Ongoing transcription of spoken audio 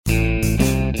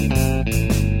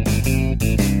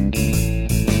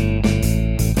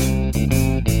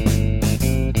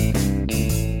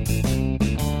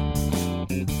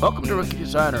Rookie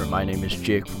Designer. My name is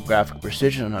Jake from Graphic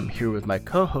Precision, and I'm here with my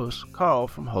co-host, Carl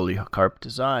from Holy Carp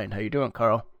Design. How you doing,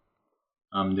 Carl?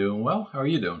 I'm doing well. How are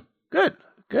you doing?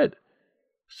 Good.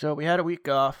 So we had a week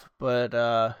off, but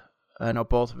I know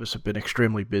both of us have been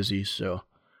extremely busy, so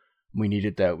we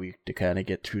needed that week to kind of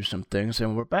get through some things,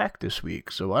 and we're back this week.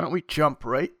 So why don't we jump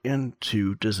right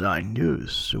into design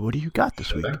news? So what do you got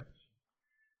this week?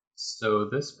 So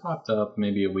this popped up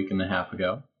maybe a week and a half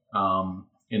ago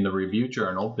in the Review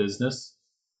Journal Business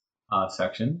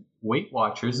section. Weight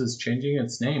Watchers is changing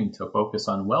its name to focus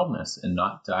on wellness and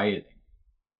not dieting.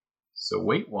 So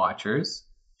Weight Watchers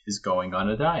is going on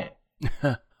a diet.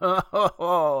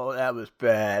 Oh, that was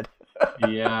bad.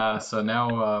 Yeah, so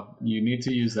now you need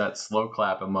to use that slow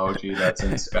clap emoji that's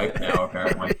in Skype now,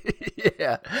 apparently.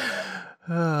 Yeah.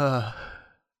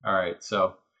 All right,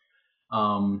 so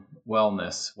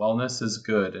wellness. Wellness is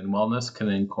good, and wellness can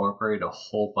incorporate a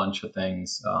whole bunch of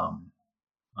things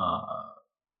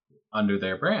under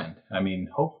their brand. I mean,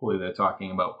 hopefully they're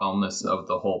talking about wellness of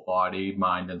the whole body,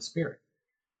 mind, and spirit,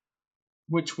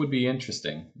 which would be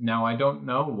interesting. Now, I don't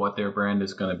know what their brand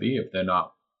is going to be if they're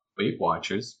not Weight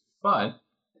Watchers, but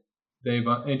they've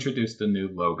introduced a new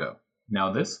logo.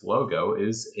 Now, this logo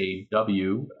is a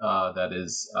W that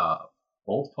is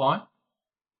bold font,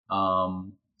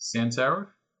 sans serif,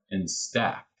 and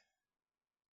stacked.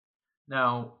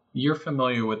 Now, you're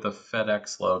familiar with the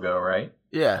FedEx logo, right?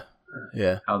 Yeah.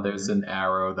 How there's an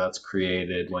arrow that's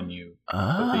created when you put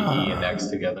the E and X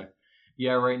together.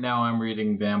 Yeah, right now I'm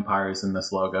reading vampires in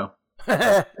this logo.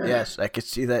 Yes, I could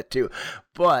see that too.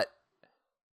 But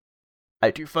I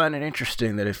do find it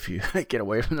interesting that if you get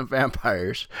away from the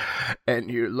vampires and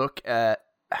you look at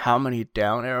how many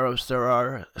down arrows there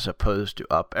are as opposed to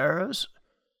up arrows,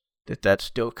 that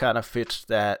still kind of fits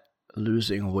that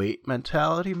losing weight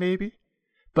mentality, maybe.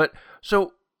 But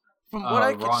so from what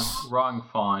I can wrong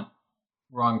font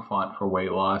for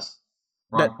weight loss.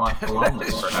 Wrong font for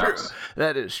wellness, perhaps.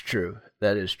 True.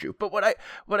 That is true. But what I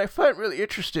find really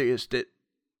interesting is that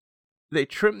they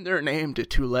trimmed their name to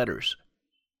 2 letters.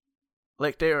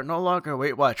 Like, they are no longer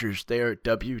Weight Watchers, they are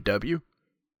WW.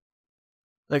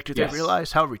 Like, do they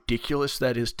realize how ridiculous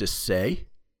that is to say?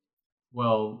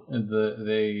 Well,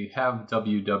 they have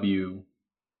WW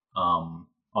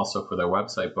also for their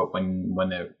website, but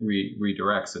when it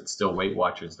redirects, it's still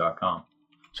weightwatchers.com.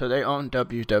 So they own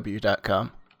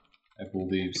www.com? I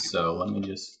believe so. Let me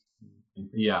just...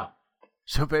 Yeah.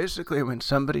 So basically, when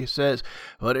somebody says,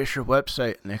 what is your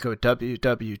website? And they go,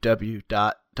 www.com.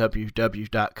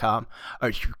 Are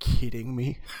you kidding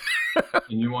me?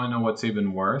 And you want to know what's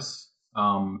even worse?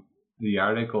 The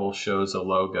article shows a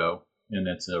logo, and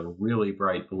it's a really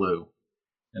bright blue.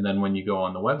 And then when you go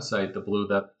on the website, the blue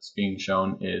that's being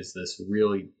shown is this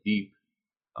really deep...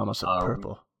 Almost like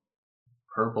purple.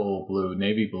 Purple, blue,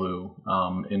 navy blue,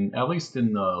 at least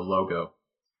in the logo.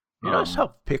 You notice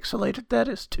how pixelated that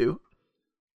is, too?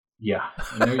 Yeah,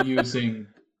 and they're using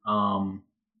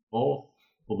both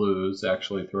blues,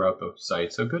 actually, throughout the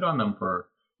site. So good on them for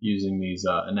using these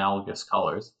analogous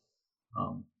colors.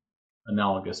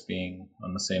 Analogous being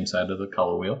on the same side of the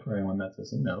color wheel, for anyone that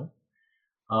doesn't know.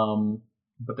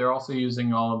 But they're also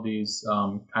using all of these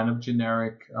kind of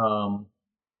generic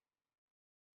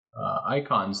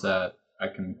icons that I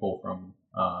can pull from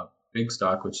Big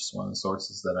Stock, which is one of the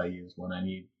sources that I use when I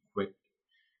need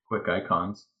quick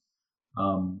icons.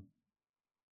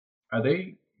 Are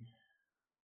they?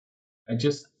 I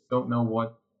just don't know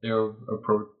what their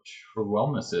approach for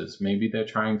wellness is. Maybe they're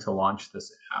trying to launch this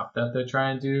app that they're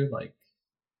trying to do.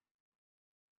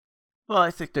 Well, I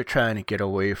think they're trying to get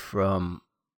away from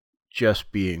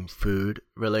just being food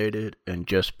related and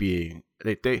just being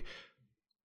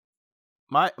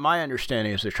My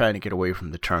understanding is they're trying to get away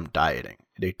from the term dieting.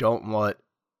 They don't want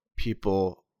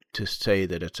people to say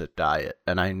that it's a diet.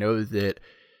 And I know that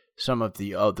some of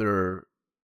the other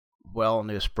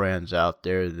wellness brands out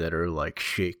there that are like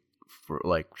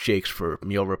shakes for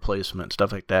meal replacement,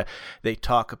 stuff like that, they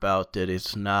talk about that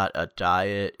it's not a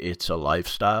diet, it's a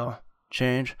lifestyle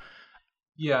change.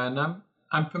 Yeah, and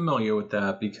I'm familiar with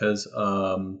that because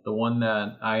the one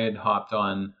that I had hopped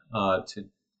on to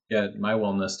get my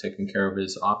wellness taken care of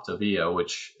is Optavia,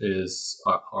 which is,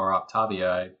 or Optavia,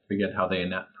 I forget how they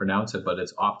pronounce it, but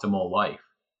it's Optimal Life,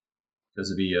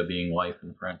 because Via being life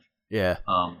in French. Yeah.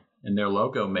 And their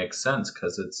logo makes sense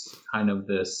because it's kind of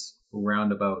this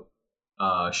roundabout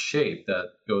shape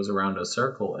that goes around a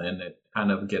circle, and it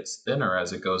kind of gets thinner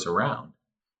as it goes around.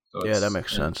 So yeah, that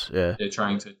makes sense. Yeah. They're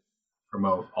trying to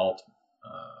promote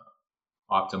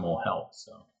optimal health.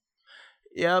 So.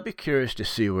 Yeah, I'll be curious to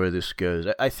see where this goes.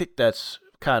 I think that's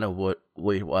kind of what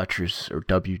Weight Watchers or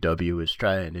WW is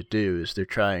trying to do, is they're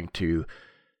trying to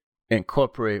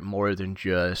incorporate more than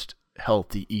just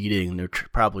healthy eating. They're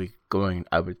probably going,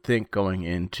 I would think, going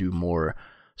into more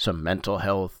some mental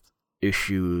health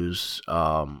issues,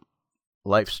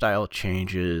 lifestyle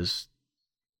changes,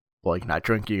 like not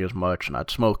drinking as much,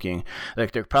 not smoking.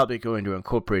 Like they're probably going to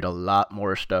incorporate a lot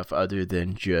more stuff other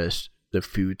than just the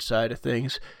food side of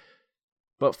things.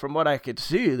 But from what I could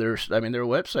see, their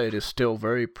website is still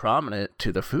very prominent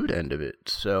to the food end of it.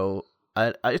 So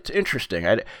it's interesting.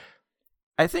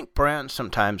 I think brands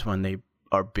sometimes when they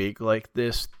are big like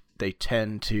this, they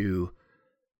tend to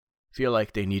feel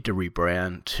like they need to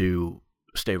rebrand to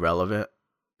stay relevant.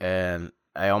 And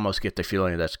I almost get the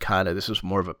feeling this is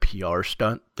more of a PR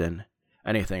stunt than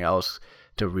anything else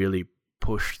to really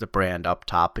push the brand up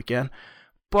top again.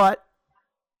 But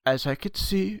as I could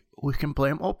see, we can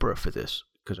blame Oprah for this,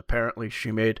 because apparently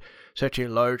she made such a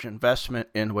large investment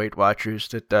in Weight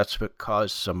Watchers that's what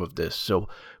caused some of this. So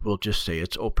we'll just say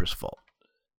it's Oprah's fault.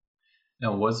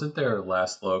 Now, wasn't their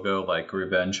last logo like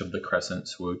Revenge of the Crescent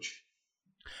Swoosh?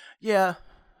 Yeah,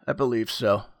 I believe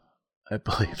so. All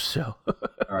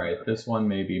right, this one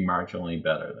may be marginally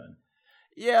better then.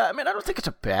 Yeah, I mean, I don't think it's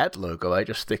a bad logo. I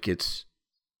just think it's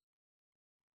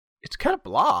kind of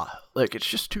blah. Like, it's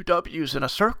just two W's in a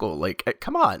circle. Like,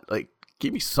 come on. Like,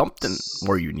 give me something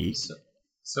more unique.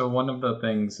 So one of the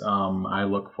things I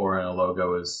look for in a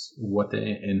logo is what the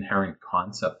inherent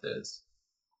concept is.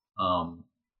 I'm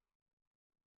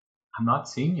not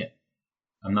seeing it.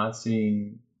 I'm not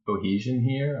seeing cohesion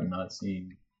here.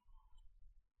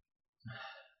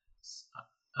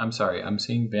 I'm sorry, I'm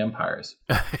seeing vampires.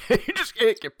 You just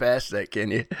can't get past that, can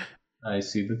you? I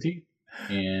see the teeth,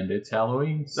 and it's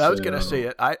Halloween. I was going to say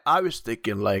it. I was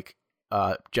thinking like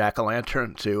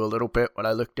jack-o'-lantern too a little bit when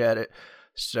I looked at it.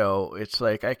 So it's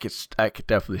like I could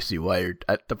definitely see why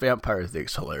the vampire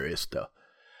thing's hilarious though.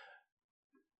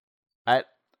 I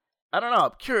don't know.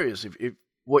 I'm curious if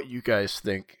what you guys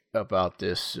think about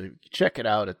this. Check it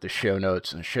out at the show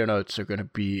notes, and the show notes are going to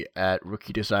be at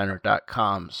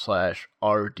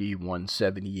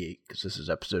rookiedesigner.com/RD178, because this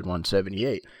is episode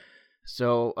 178.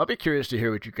 So I'll be curious to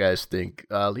hear what you guys think.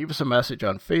 Leave us a message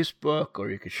on Facebook,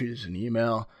 or you can shoot us an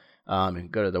email,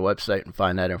 and go to the website and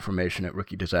find that information at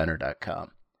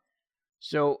rookiedesigner.com.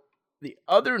 So the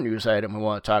other news item we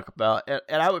want to talk about,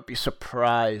 and I would be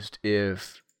surprised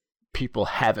if people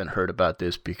haven't heard about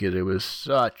this because it was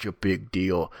such a big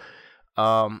deal.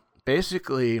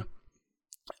 Basically,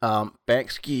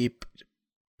 Banksy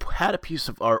had a piece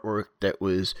of artwork that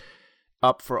was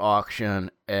up for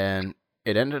auction, and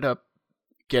it ended up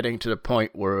getting to the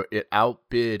point where it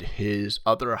outbid his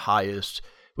other highest,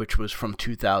 which was from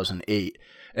 2008.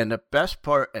 And the best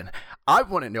part, and I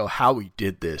want to know how he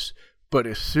did this, but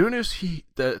as soon as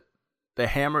the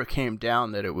hammer came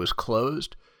down that it was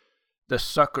closed, the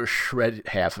sucker shredded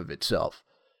half of itself.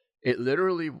 It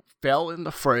literally fell in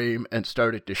the frame and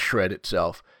started to shred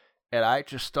itself. And I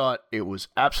just thought it was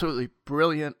absolutely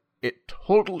brilliant. It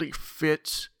totally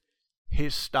fits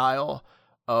his style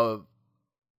of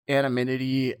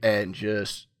anonymity and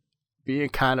just being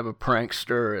kind of a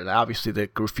prankster. And obviously the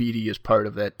graffiti is part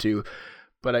of that too.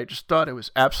 But I just thought it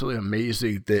was absolutely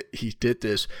amazing that he did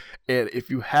this. And if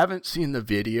you haven't seen the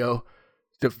video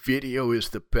is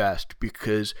the best,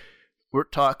 because we're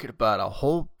talking about a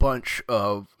whole bunch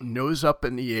of nose up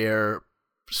in the air,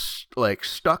 like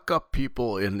stuck up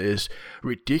people in this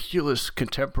ridiculous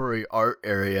contemporary art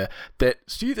area that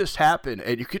see this happen,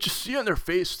 and you could just see on their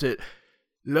face that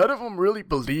none of them really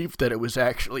believed that it was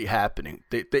actually happening.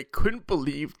 They couldn't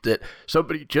believe that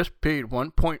somebody just paid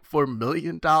 $1.4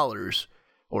 million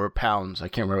or pounds. I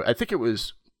can't remember. I think it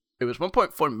was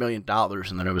 $1.4 million,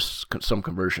 and then it was some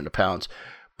conversion to pounds.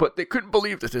 But they couldn't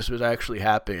believe that this was actually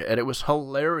happening, and it was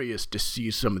hilarious to see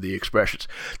some of the expressions.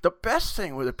 The best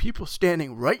thing were the people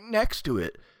standing right next to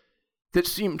it that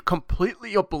seemed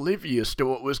completely oblivious to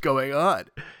what was going on.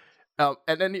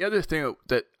 And then the other thing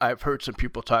that I've heard some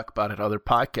people talk about in other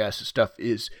podcasts and stuff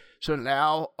is, so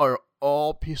now are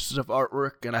all pieces of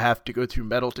artwork going to have to go through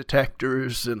metal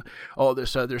detectors and all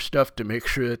this other stuff to make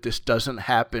sure that this doesn't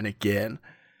happen again?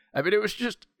 I mean, it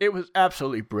was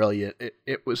absolutely brilliant.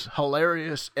 It was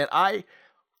hilarious. And I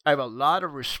have a lot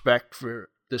of respect for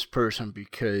this person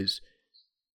because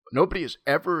nobody has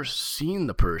ever seen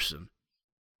the person.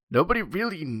 Nobody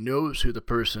really knows who the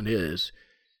person is.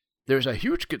 There's a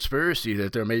huge conspiracy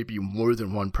that there may be more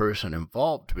than one person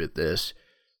involved with this,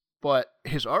 but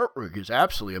his artwork is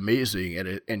absolutely amazing,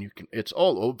 and it's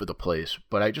all over the place.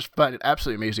 But I just find it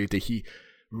absolutely amazing that he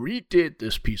redid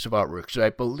this piece of artwork. So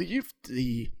I believe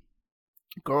the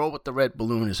girl with the red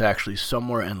balloon is actually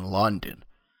somewhere in London.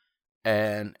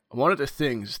 And one of the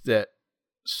things that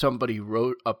somebody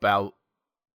wrote about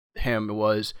him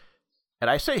was, and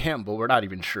I say him, but we're not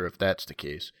even sure if that's the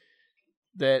case,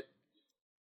 that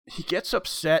he gets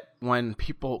upset when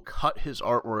people cut his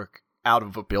artwork out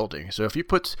of a building. So if he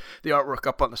puts the artwork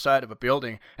up on the side of a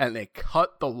building and they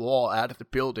cut the wall out of the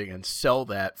building and sell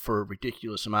that for a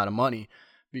ridiculous amount of money,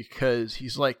 because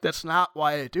he's like, that's not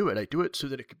why I do it. I do it so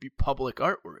that it could be public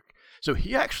artwork. So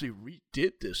he actually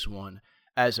redid this one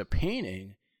as a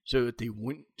painting so that they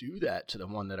wouldn't do that to the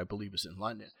one that I believe is in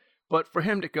London. But for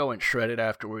him to go and shred it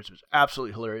afterwards was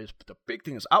absolutely hilarious. But the big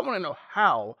thing is, I want to know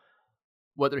how,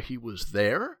 whether he was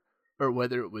there or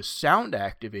whether it was sound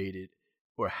activated,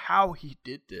 or how he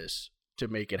did this to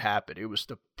make it happen. It was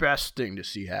the best thing to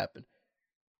see happen.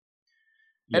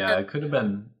 Yeah, it could have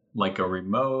been like a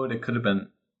remote. It could have been,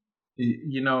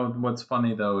 what's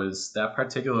funny though is that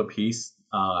particular piece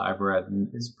I've read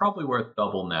is probably worth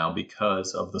double now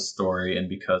because of the story and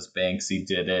because Banksy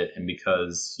did it and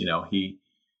because,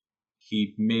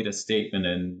 he made a statement,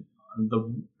 and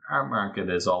the art market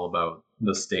is all about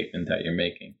the statement that you're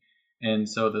making. And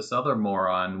so this other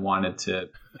moron wanted to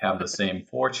have the same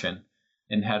fortune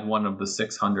and had one of the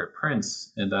 600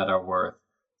 prints that are worth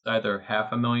either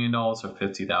 $500,000 or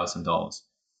 $50,000.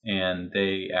 And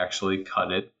they actually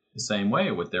cut it the same way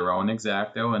with their own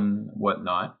X-Acto and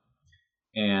whatnot.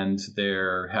 And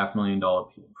their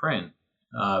 $500,000 print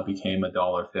became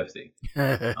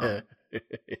 $1.50.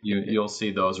 You'll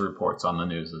see those reports on the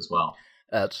news as well.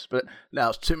 But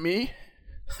now to me,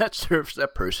 that serves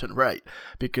that person right.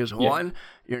 Because one,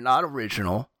 you're not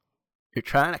original. You're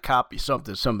trying to copy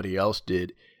something somebody else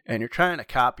did. And you're trying to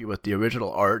copy what the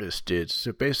original artist did.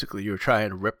 So basically, you're trying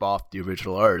to rip off the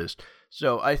original artist.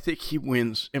 So I think he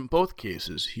wins in both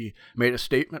cases. He made a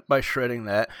statement by shredding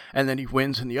that. And then he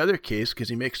wins in the other case because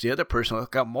he makes the other person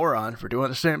look like a moron for doing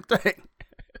the same thing.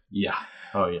 Yeah.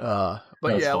 Oh, yeah.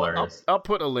 But yeah, I'll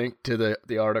put a link to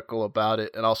the article about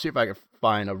it. And I'll see if I can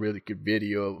find a really good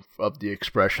video of the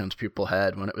expressions people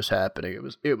had when it was happening.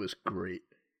 It was great.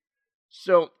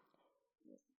 So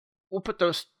we'll put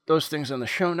those things in the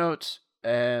show notes,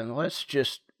 and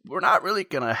we're not really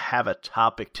gonna have a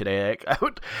topic today. I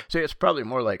would say it's probably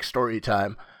more like story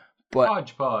time.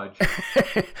 But Podge.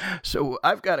 So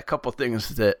I've got a couple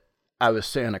things that I was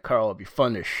saying to Carl would be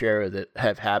fun to share that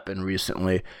have happened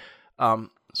recently.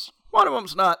 One of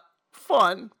them's not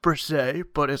fun per se,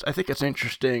 but I think it's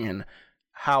interesting and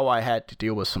how I had to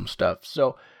deal with some stuff.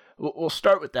 So we'll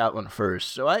start with that one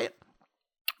first. So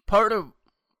part of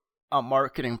a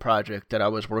marketing project that I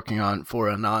was working on for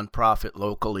a nonprofit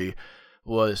locally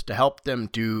was to help them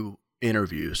do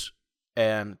interviews.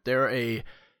 And they're a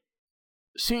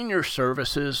senior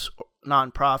services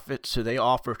nonprofit, so they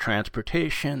offer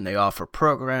transportation, they offer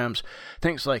programs,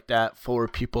 things like that for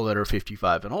people that are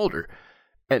 55 and older.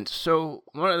 And so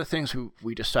one of the things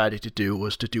we decided to do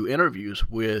was to do interviews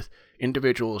with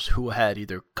individuals who had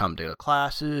either come to the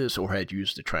classes or had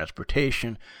used the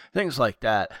transportation, things like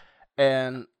that.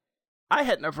 And I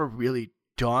had never really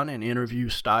done an interview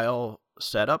style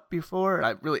setup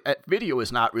before. Video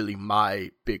is not really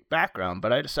my big background,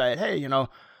 but I decided, hey,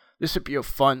 this would be a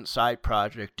fun side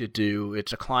project to do.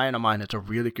 It's a client of mine. It's a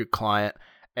really good client.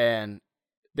 And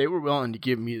they were willing to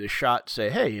give me the shot, say,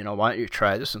 hey, why don't you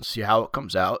try this and see how it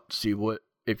comes out, see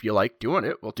if you like doing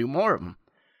it, we'll do more of them.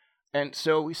 And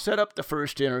so we set up the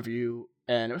first interview,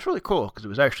 and it was really cool because it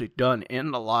was actually done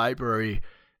in the library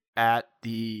at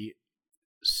the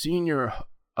senior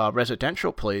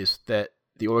residential place that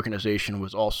the organization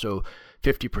was also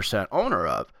 50% owner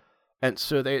of. And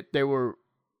so it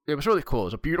was really cool. It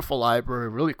was a beautiful library,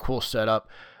 really cool setup.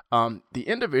 The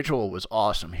individual was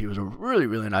awesome. He was a really,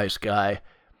 really nice guy.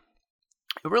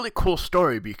 A really cool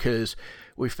story because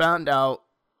we found out,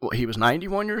 he was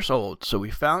 91 years old, so we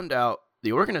found out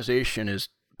the organization is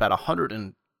about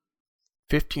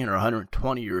 115 or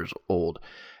 120 years old.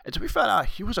 And so we found out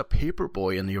he was a paper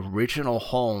boy in the original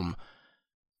home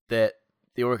that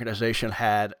the organization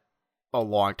had a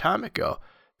long time ago.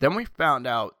 Then we found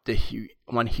out that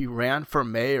when he ran for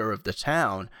mayor of the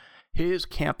town, his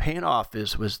campaign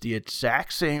office was the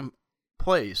exact same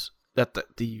place that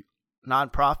the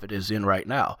nonprofit is in right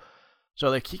now.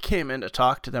 So he came in to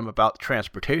talk to them about the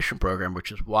transportation program,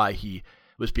 which is why he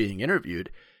was being interviewed.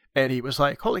 And he was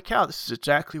like, holy cow, this is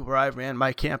exactly where I ran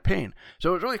my campaign. So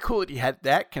it was really cool that he had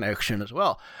that connection as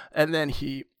well. And then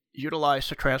he utilized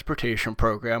the transportation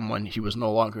program when he was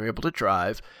no longer able to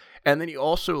drive. And then he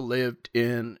also lived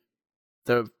in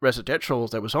the residential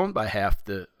that was owned by half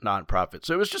the nonprofit.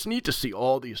 So it was just neat to see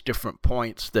all these different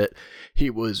points that he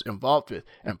was involved with.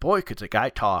 And boy, could the guy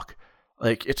talk.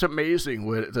 It's amazing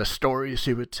what the stories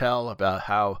he would tell about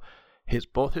how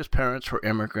both his parents were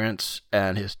immigrants,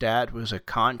 and his dad was a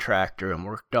contractor and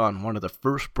worked on one of the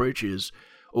first bridges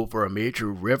over a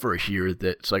major river here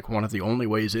that's like one of the only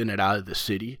ways in and out of the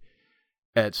city.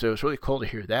 And so it's really cool to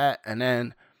hear that. And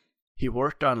then he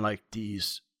worked on like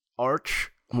these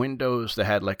arch windows that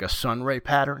had like a sunray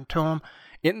pattern to them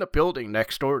in the building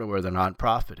next door to where the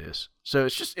nonprofit is. So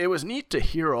it was neat to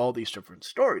hear all these different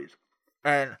stories.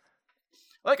 And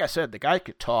like I said, the guy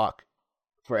could talk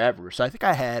forever. So I think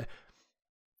I had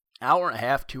hour and a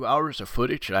half, 2 hours of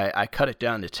footage, and I cut it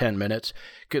down to 10 minutes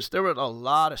because there was a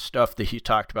lot of stuff that he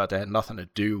talked about that had nothing to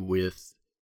do with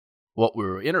what we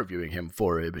were interviewing him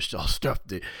for. It was all stuff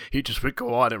that he just would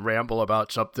go on and ramble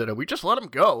about something, and we just let him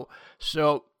go.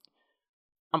 So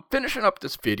I'm finishing up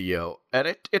this video, and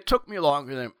it took me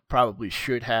longer than it probably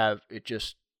should have. It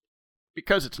just,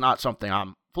 because it's not something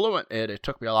I'm fluent in, it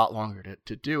took me a lot longer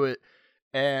to do it.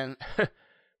 And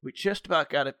we just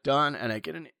about got it done, and I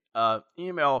get an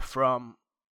email from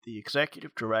the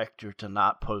executive director to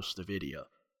not post the video.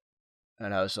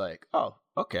 And I was like, oh,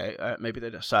 okay, maybe they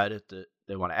decided that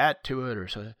they want to add to it or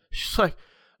something. She's like,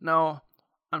 no,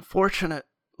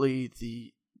 unfortunately,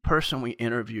 the person we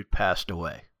interviewed passed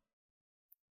away.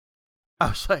 I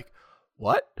was like,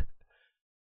 what?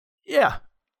 Yeah.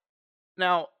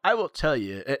 Now, I will tell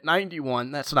you, at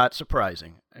 91, that's not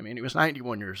surprising. I mean, he was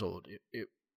 91 years old.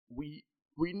 We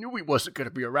knew he wasn't going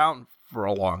to be around for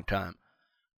a long time.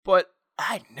 But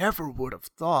I never would have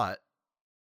thought,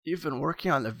 even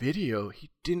working on the video, he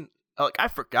didn't, like, I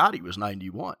forgot he was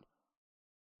 91.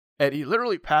 And he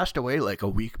literally passed away like a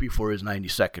week before his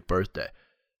 92nd birthday.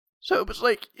 So it was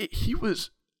like, he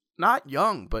was not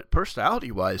young, but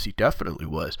personality-wise, he definitely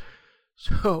was.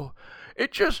 So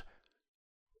it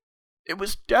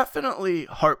was definitely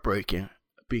heartbreaking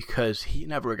because he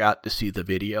never got to see the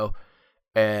video.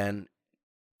 And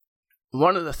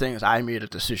one of the things I made a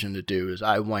decision to do is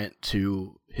I went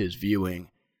to his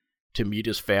viewing to meet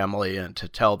his family and to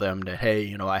tell them that,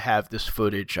 hey, I have this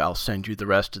footage. I'll send you the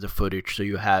rest of the footage so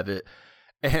you have it.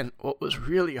 And what was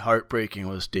really heartbreaking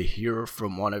was to hear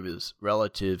from one of his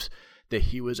relatives that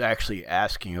he was actually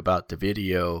asking about the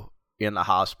video in the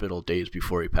hospital days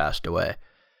before he passed away.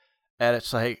 And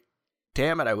it's like,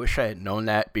 damn it, I wish I had known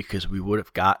that because we would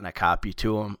have gotten a copy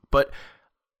to him. But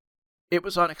it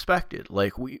was unexpected.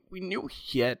 Like, we knew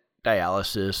he had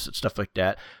dialysis and stuff like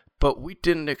that, but we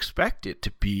didn't expect it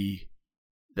to be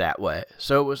that way.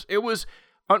 So it was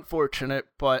unfortunate,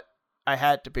 but I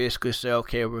had to basically say,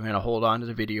 okay, we're going to hold on to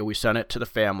the video. We sent it to the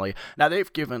family. Now,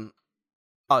 they've given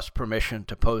us permission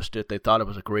to post it. They thought it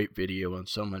was a great video, and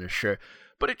so I'm going to share.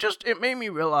 But it made me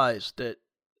realize that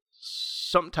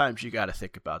sometimes you got to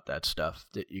think about that stuff,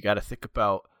 that you got to think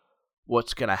about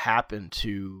what's going to happen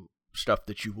to stuff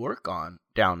that you work on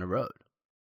down the road.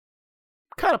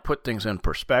 Kind of put things in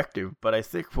perspective, but I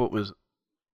think what was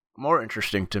more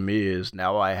interesting to me is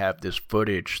now I have this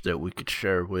footage that we could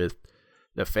share with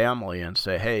the family and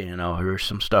say, hey, here's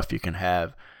some stuff you can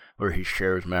have where he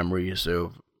shares memories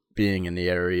of being in the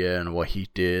area and what he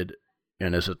did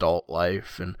in his adult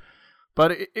life.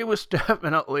 But it was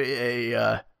definitely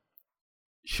a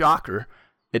shocker.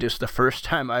 It is the first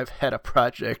time I've had a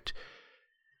project.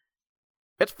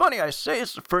 It's funny, I say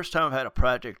it's the first time I've had a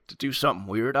project to do something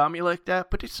weird on me like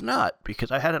that, but it's not, because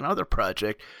I had another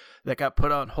project that got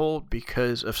put on hold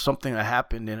because of something that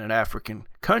happened in an African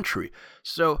country.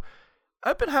 So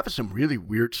I've been having some really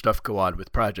weird stuff go on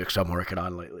with projects I'm working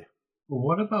on lately.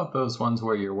 What about those ones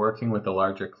where you're working with a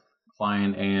larger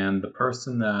client and the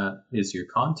person that is your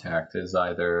contact is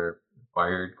either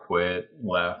fired, quit,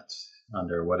 left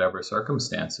under whatever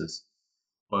circumstances,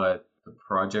 but the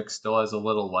project still has a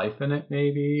little life in it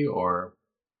maybe, or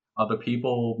other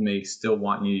people may still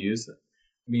want you to use it?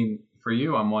 I mean, for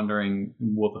you, I'm wondering,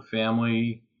 will the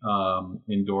family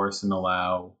endorse and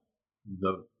allow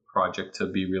the project to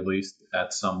be released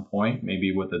at some point,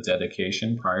 maybe with a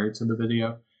dedication prior to the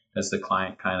video? As the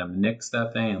client kind of nix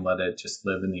that thing and let it just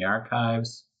live in the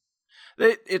archives?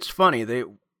 It's funny.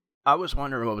 I was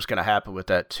wondering what was going to happen with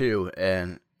that too,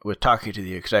 and with talking to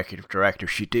the executive director,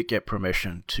 she did get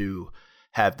permission to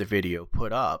have the video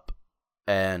put up,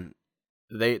 and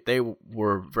they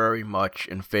were very much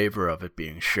in favor of it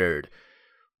being shared.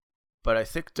 But I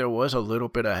think there was a little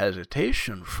bit of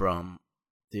hesitation from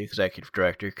the executive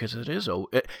director because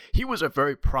he was a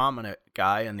very prominent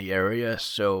guy in the area,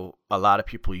 so a lot of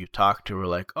people you talk to were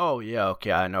like, oh yeah,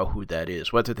 okay, I know who that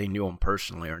is, whether they knew him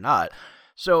personally or not.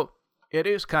 So it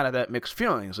is kind of that mixed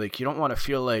feelings. Like, you don't want to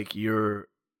feel like you're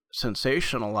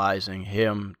sensationalizing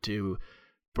him to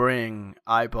bring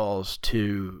eyeballs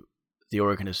to the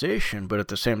organization, but at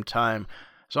the same time,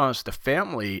 as long as the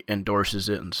family endorses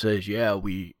it and says, yeah,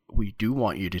 we do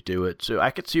want you to do it. So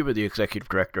I could see where the executive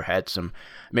director had some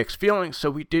mixed feelings. So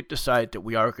we did decide that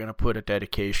we are going to put a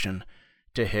dedication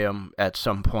to him at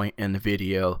some point in the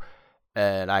video.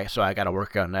 And I got to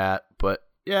work on that. But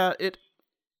yeah,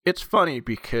 it's funny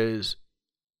because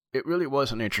it really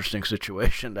was an interesting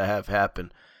situation to have happen.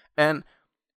 And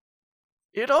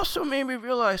it also made me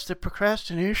realize that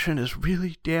procrastination is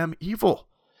really damn evil.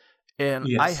 And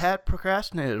Yes. I had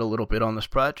procrastinated a little bit on this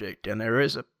project, and there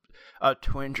is a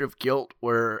twinge of guilt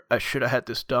where I should have had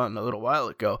this done a little while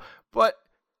ago. But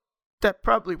that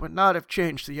probably would not have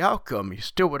changed the outcome. He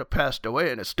still would have passed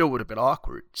away, and it still would have been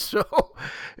awkward. So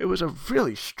it was a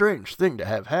really strange thing to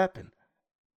have happen.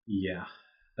 Yeah,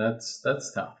 that's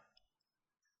tough.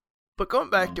 But going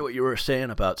back to what you were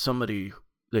saying about somebody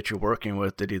that you're working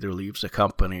with that either leaves the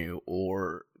company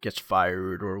or gets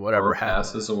fired or whatever Or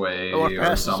passes away. or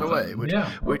passes something. away,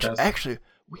 which actually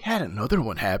we had another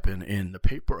one happen in the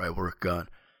paper I work on.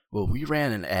 Well, we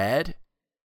ran an ad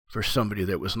for somebody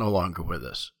that was no longer with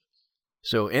us.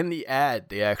 So in the ad,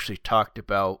 they actually talked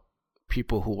about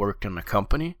people who worked in the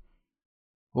company.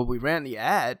 Well, we ran the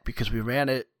ad because we ran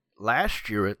it last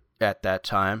year at that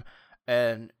time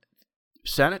and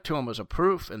sent it to them as a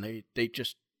proof, and they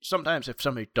just, sometimes if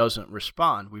somebody doesn't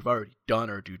respond, we've already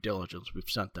done our due diligence. We've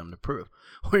sent them the proof.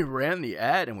 We ran the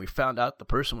ad and we found out the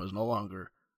person was no longer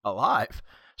alive.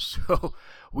 So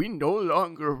we no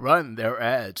longer run their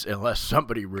ads unless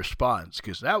somebody responds,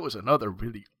 because that was another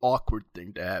really awkward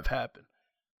thing to have happen.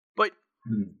 But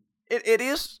it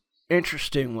is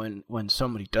interesting when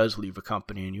somebody does leave a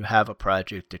company and you have a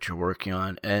project that you're working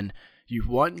on and you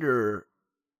wonder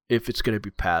if it's going to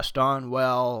be passed on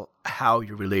well, how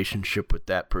your relationship with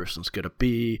that person's going to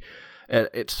be.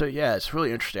 It's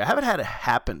really interesting. I haven't had it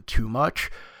happen too much,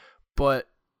 but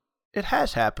it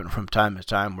has happened from time to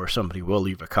time where somebody will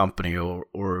leave a company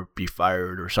or be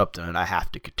fired or something, and I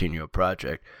have to continue a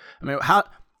project. I mean, how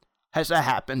has that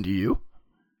happened to you?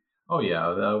 Oh,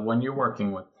 yeah. When you're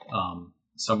working with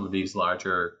some of these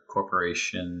larger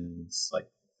corporations, like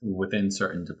within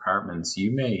certain departments,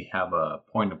 you may have a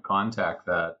point of contact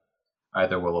that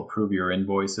either will approve your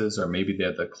invoices or maybe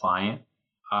they're the client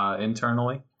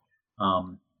internally.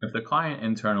 If the client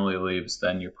internally leaves,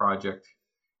 then your project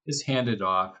is handed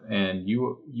off and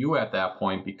you at that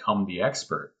point become the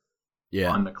expert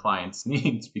on the client's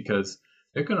needs, because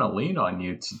they're going to lean on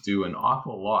you to do an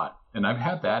awful lot. And I've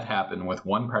had that happen with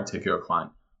one particular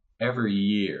client. Every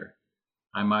year,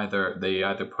 they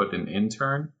either put an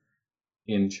intern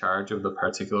in charge of the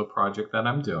particular project that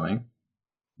I'm doing,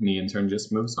 and the intern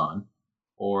just moves on,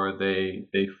 or they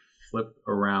flip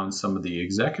around some of the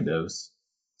executives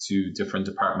to different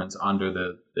departments under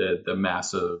the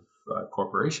massive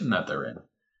corporation that they're in.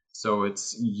 So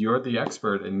you're the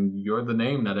expert and you're the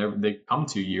name that they come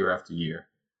to year after year.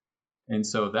 And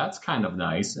so that's kind of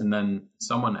nice. And then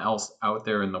someone else out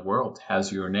there in the world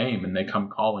has your name and they come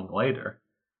calling later.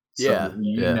 So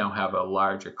you now have a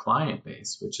larger client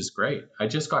base, which is great. I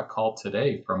just got called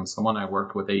today from someone I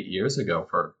worked with 8 years ago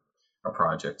for a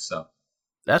project. So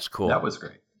that's cool. That was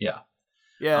great. Yeah.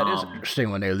 Yeah, it is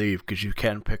interesting when they leave because you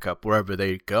can pick up wherever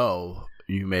they go.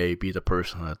 You may be the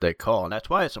person that they call. And that's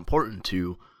why it's important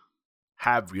to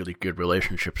have really good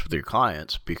relationships with your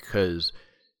clients, because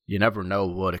you never know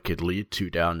what it could lead to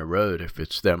down the road if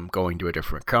it's them going to a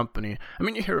different company. I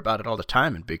mean, you hear about it all the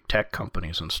time in big tech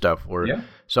companies and stuff where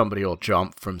somebody will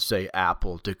jump from, say,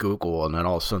 Apple to Google, and then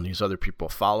all of a sudden these other people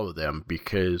follow them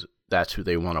because that's who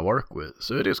they want to work with.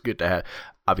 So it is good to have,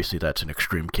 obviously that's an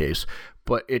extreme case,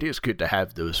 but it is good to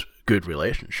have those good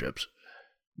relationships.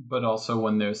 But also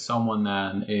when there's someone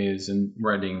that is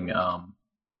writing,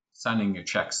 signing your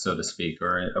checks, so to speak,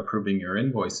 or approving your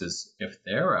invoices, if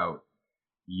they're out,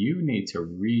 you need to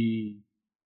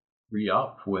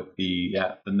re-up with the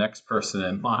next person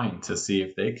in line to see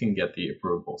if they can get the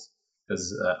approvals.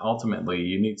 Because ultimately,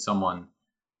 you need someone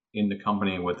in the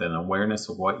company with an awareness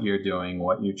of what you're doing,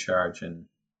 what you charge, and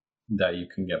that you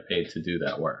can get paid to do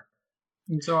that work.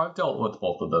 And so I've dealt with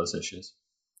both of those issues.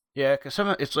 Yeah, because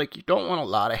it's like you don't want a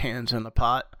lot of hands in the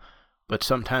pot, but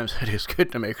sometimes it is good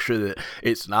to make sure that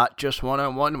it's not just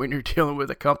one-on-one when you're dealing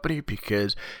with a company,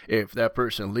 because if that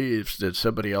person leaves, then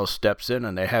somebody else steps in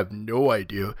and they have no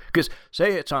idea. Because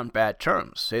say it's on bad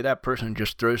terms. Say that person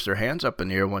just throws their hands up in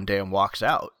the air one day and walks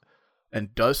out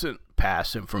and doesn't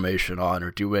pass information on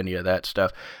or do any of that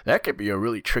stuff. That could be a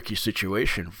really tricky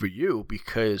situation for you,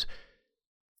 because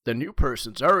the new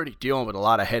person's already dealing with a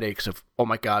lot of headaches of, oh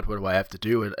my God, what do I have to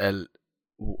do? And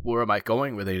where am I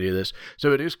going with any of this?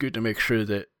 So it is good to make sure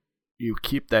that you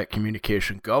keep that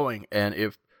communication going. And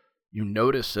if you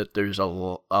notice that there's a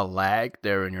lag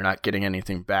there and you're not getting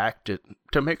anything back,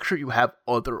 to make sure you have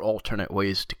other alternate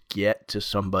ways to get to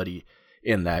somebody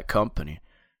in that company.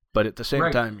 But at the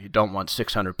same time, you don't want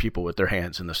 600 people with their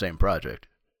hands in the same project.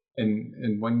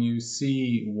 And when you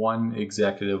see one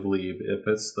executive leave, if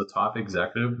it's the top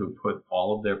executive who put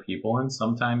all of their people in,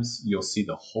 sometimes you'll see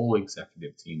the whole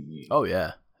executive team leave. Oh,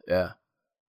 yeah. Yeah.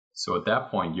 So at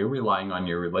that point, you're relying on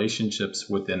your relationships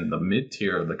within the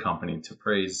mid-tier of the company to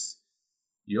praise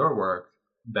your work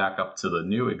back up to the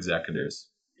new executives.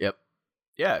 Yep.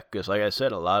 Yeah, because like I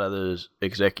said, a lot of those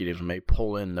executives may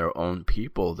pull in their own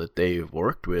people that they've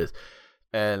worked with,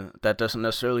 and that doesn't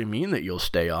necessarily mean that you'll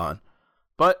stay on.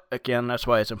 But again, that's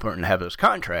why it's important to have those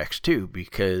contracts too,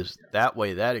 because that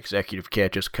way that executive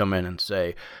can't just come in and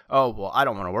say, oh, well, I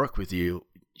don't want to work with you.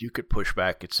 You could push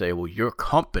back and say, well, your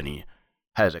company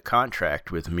has a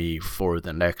contract with me for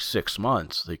the next 6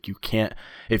 months. Like, you can't,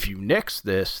 if you nix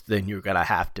this, then you're going to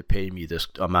have to pay me this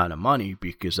amount of money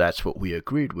because that's what we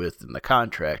agreed with in the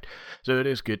contract. So it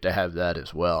is good to have that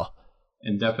as well.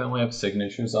 And definitely have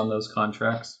signatures on those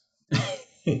contracts.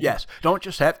 Yes, don't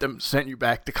just have them send you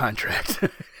back the contract.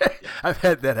 I've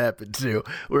had that happen too,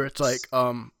 where it's like,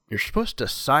 you're supposed to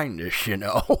sign this, you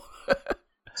know.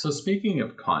 So speaking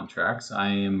of contracts,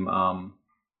 I'm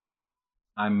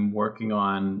working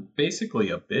on basically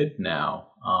a bid now.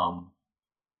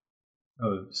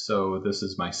 So this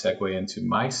is my segue into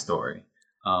my story.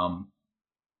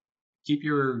 Keep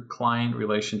your client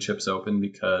relationships open,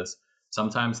 because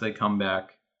sometimes they come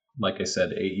back, like I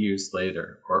said, 8 years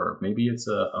later, or maybe it's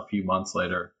a few months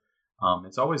later.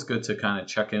 It's always good to kind of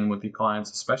check in with the clients,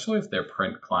 especially if they're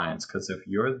print clients, because if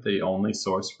you're the only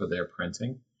source for their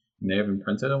printing and they haven't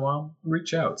printed in a while,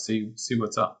 reach out, see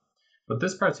what's up. But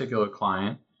this particular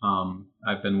client,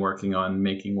 I've been working on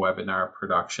making webinar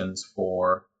productions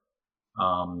for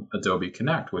Adobe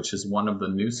Connect, which is one of the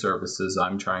new services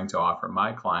I'm trying to offer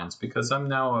my clients, because I'm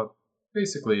now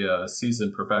basically a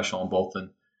seasoned professional, both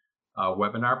in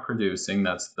webinar producing,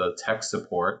 that's the tech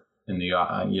support, and the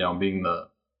being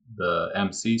the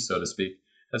MC, so to speak,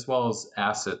 as well as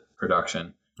asset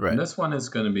production. Right. And this one is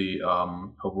going to be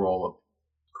a role of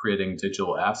creating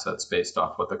digital assets based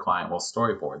off what the client will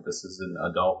storyboard. This is an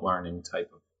adult learning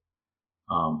type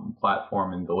of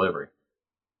platform and delivery.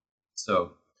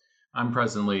 So I'm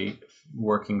presently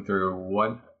working through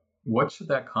what should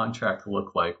that contract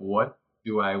look like? What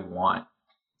do I want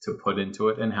to put into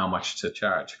it, and how much to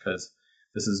charge? Because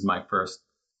this is my first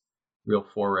real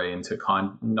foray into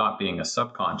not being a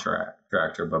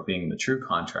subcontractor, but being the true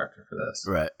contractor for this.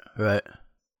 Right.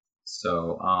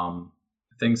 So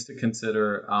things to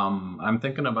consider. I'm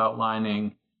thinking of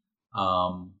outlining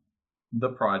the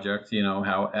project,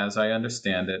 how, as I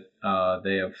understand it,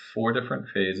 they have 4 different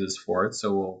phases for it.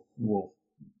 So we'll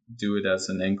do it as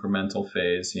an incremental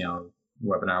phase,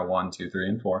 webinar 1, 2, 3,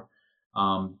 and 4.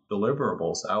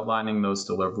 Deliverables, outlining those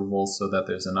deliverables so that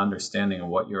there's an understanding of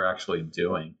what you're actually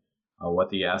doing, what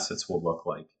the assets will look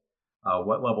like,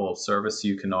 what level of service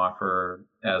you can offer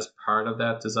as part of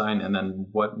that design, and then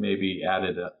what may be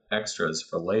added extras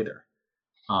for later.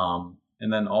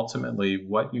 And then ultimately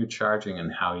what you're charging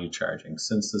and how you're charging.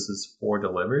 Since this is 4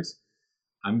 deliveries,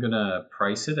 I'm going to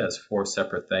price it as 4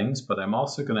 separate things, but I'm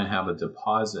also going to have a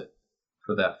deposit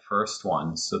for that first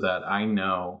one so that I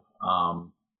know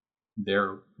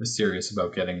they're serious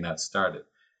about getting that started.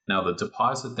 Now, the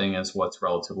deposit thing is what's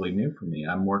relatively new for me.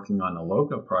 I'm working on a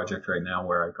logo project right now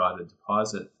where I got a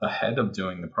deposit ahead of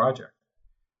doing the project.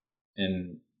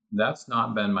 And that's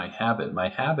not been my habit. My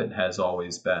habit has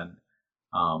always been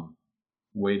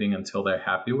waiting until they're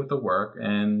happy with the work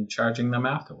and charging them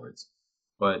afterwards.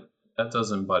 But that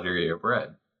doesn't butter your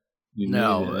bread. You need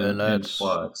an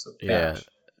influx of cash.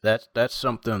 Yeah, that's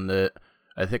something that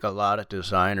I think a lot of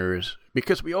designers,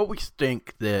 because we always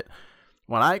think that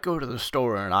when I go to the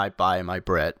store and I buy my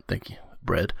bread,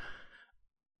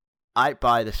 I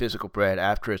buy the physical bread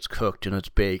after it's cooked and it's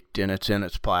baked and it's in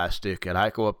its plastic, and I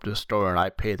go up to the store and I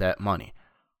pay that money.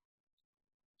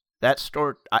 That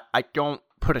store, I don't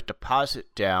put a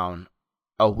deposit down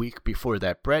a week before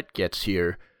that bread gets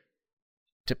here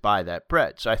to buy that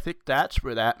bread. So I think that's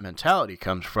where that mentality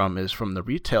comes from, is from the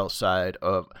retail side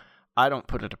of, I don't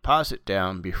put a deposit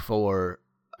down before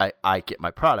I get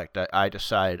my product. I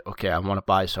decide, okay, I want to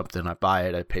buy something, I buy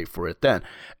it, I pay for it then.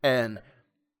 And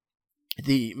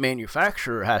the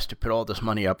manufacturer has to put all this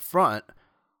money up front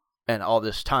and all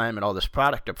this time and all this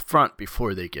product up front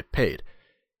before they get paid.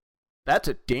 That's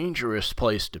a dangerous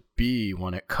place to be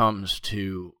when it comes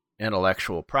to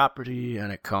intellectual property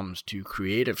and it comes to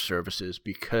creative services,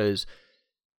 because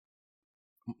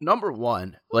number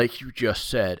one, like you just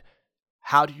said,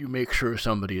 how do you make sure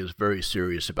somebody is very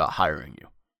serious about hiring you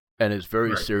and is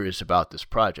very serious about this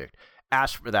project?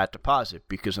 Ask for that deposit,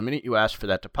 because the minute you ask for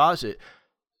that deposit,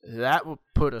 that will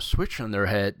put a switch on their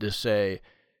head to say,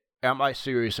 am I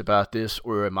serious about this,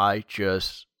 or am I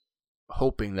just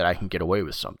hoping that I can get away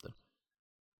with something?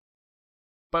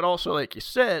 But also, like you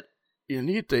said, you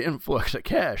need the influx of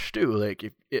cash too.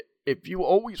 Like if you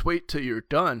always wait till you're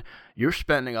done, you're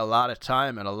spending a lot of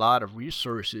time and a lot of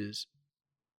resources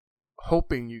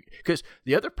hoping you, because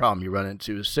the other problem you run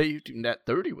into is, say you do net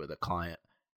 30 with a client.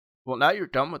 Well, now you're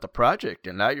done with the project,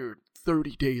 and now you're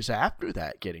 30 days after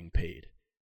that getting paid.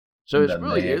 So it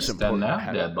really is important.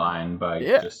 That deadline by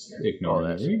just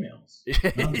ignoring your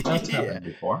emails. That's happened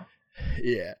before.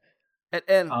 Yeah,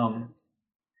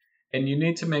 and you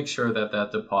need to make sure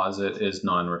that deposit is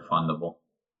non-refundable.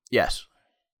 Yes,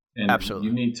 and absolutely.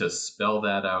 You need to spell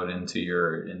that out into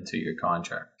your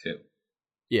contract too.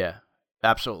 Yeah,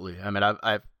 absolutely. I mean,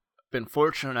 I've been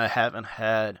fortunate. I haven't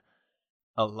had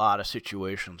a lot of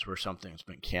situations where something's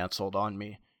been canceled on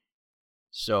me.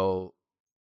 So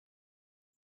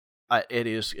it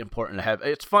is important to have.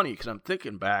 It's funny because I'm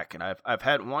thinking back, and I've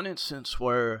had one instance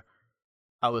where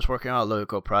I was working on a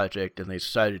logo project, and they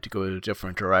decided to go in a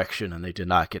different direction, and they did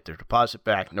not get their deposit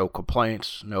back. No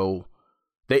complaints. No,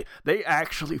 they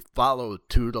actually followed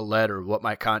to the letter what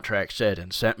my contract said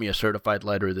and sent me a certified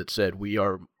letter that said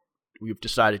we've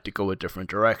decided to go a different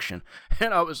direction.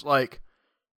 And I was like,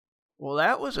 well,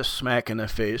 that was a smack in the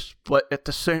face, but at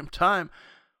the same time,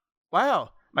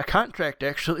 wow, my contract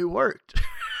actually worked.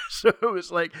 So it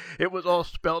was like, it was all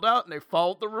spelled out and they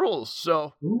followed the rules.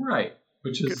 So right,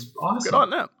 which is awesome. Good on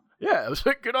them. Yeah, it was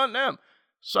like, good on them.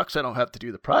 Sucks I don't have to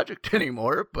do the project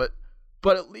anymore, but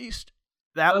at least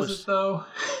that Does it though?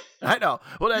 I know.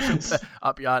 Well,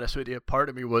 I'll be honest with you. Part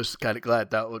of me was kind of glad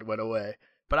that one went away.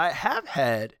 But I have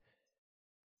had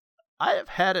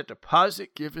a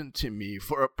deposit given to me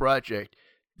for a project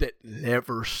that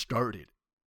never started.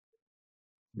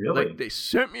 Really? Like, they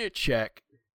sent me a check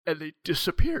and they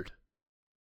disappeared.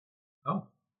 Oh.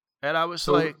 And I was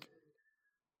So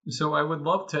I would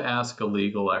love to ask a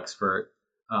legal expert,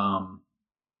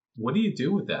 what do you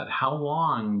do with that? How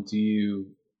long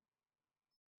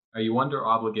are you under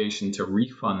obligation to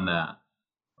refund that?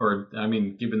 Or, I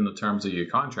mean, given the terms of your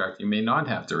contract, you may not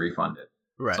have to refund it.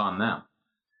 Right. It's on them.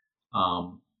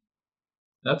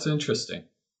 That's interesting.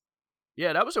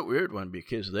 Yeah, that was a weird one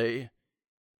because they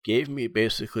gave me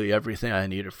basically everything I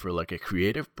needed for like a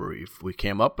creative brief. We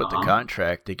came up with the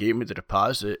contract. They gave me the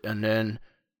deposit, and then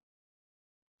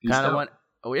kind of went,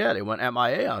 they went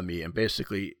MIA on me and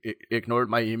basically ignored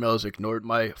my emails, ignored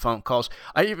my phone calls.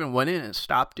 I even went in and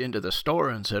stopped into the store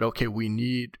and said, okay, we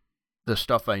need the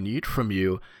stuff I need from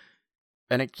you.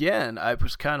 And again, I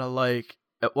was kind of like,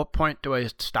 at what point do I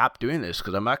stop doing this?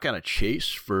 Because I'm not going to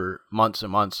chase for months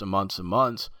and months and months and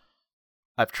months.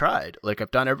 I've tried. Like, I've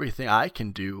done everything I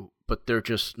can do, but they're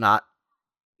just not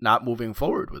moving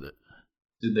forward with it.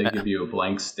 Did they give you a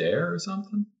blank stare or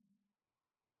something?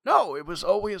 No, it was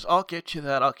always, I'll get you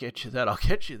that, I'll get you that, I'll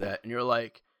get you that. And you're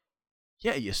like,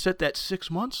 yeah, you said that 6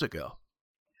 months ago.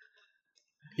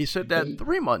 You said that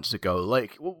 3 months ago.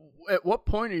 Like, at what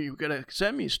point are you going to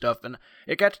send me stuff? And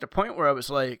it got to the point where I was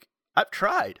like, I've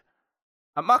tried.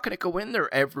 I'm not going to go in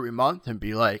there every month and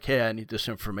be like, hey, I need this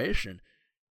information.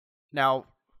 Now,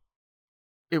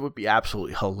 it would be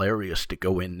absolutely hilarious to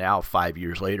go in now 5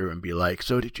 years later and be like,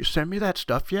 so did you send me that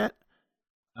stuff yet?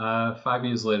 5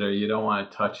 years later, you don't want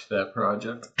to touch that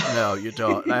project. No, you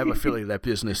don't. I have a feeling that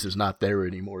business is not there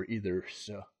anymore either.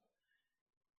 So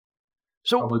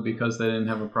probably because they didn't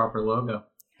have a proper logo.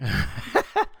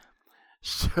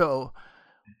 So,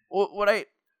 what I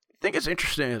think is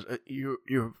interesting is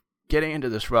you're getting into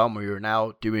this realm where you're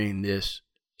now doing this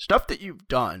stuff that you've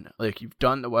done. Like, you've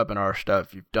done the webinar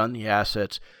stuff, you've done the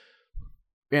assets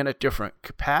in a different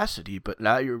capacity, but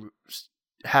now you're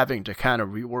having to kind of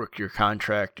rework your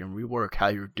contract and rework how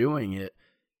you're doing it.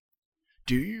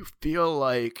 Do you feel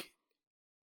like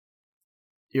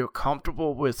you're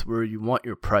comfortable with where you want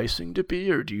your pricing to be,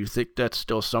 or do you think that's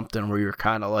still something where you're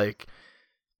kind of like,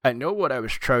 I know what I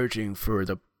was charging for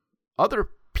the other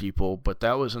people, but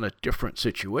that was in a different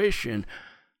situation?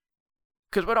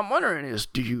 Because what I'm wondering is,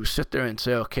 do you sit there and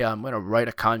say, okay, I'm going to write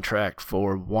a contract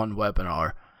for one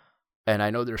webinar, and I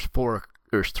know there's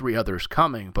 3 others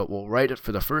coming, but we'll write it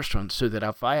for the first one so that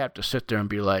if I have to sit there and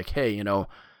be like, hey,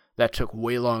 that took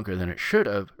way longer than it should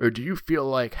have, or do you feel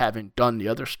like, having done the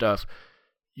other stuff,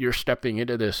 you're stepping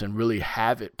into this and really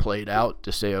have it played out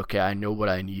to say, okay, I know what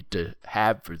I need to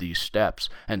have for these steps,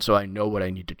 and so I know what I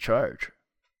need to charge?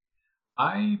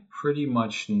 I pretty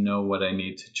much know what I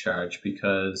need to charge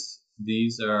because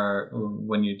these are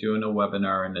when you're doing a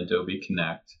webinar in Adobe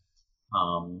Connect,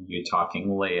 you're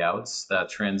talking layouts, that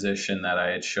transition that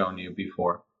I had shown you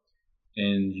before,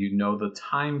 and you know the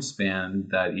time span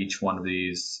that each one of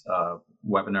these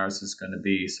webinars is going to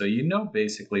be. So you know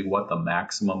basically what the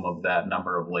maximum of that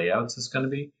number of layouts is going to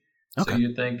be. Okay. So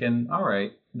you're thinking, all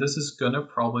right, this is going to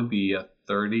probably be a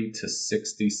 30 to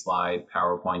 60 slide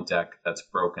PowerPoint deck that's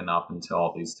broken up into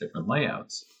all these different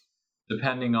layouts,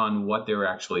 depending on what they're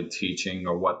actually teaching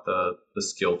or what the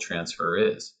skill transfer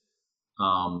is.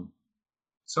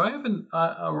 So I have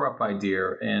a rough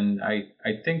idea, and I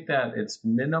think that it's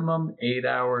minimum 8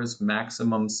 hours,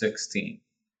 maximum 16.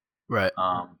 Right.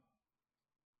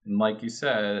 And like you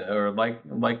said, or like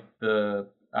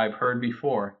I've heard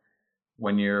before,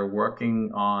 when you're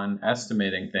working on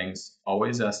estimating things,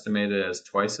 always estimate it as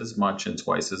twice as much and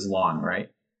twice as long, right?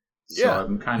 So Yeah.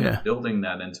 I'm kind of building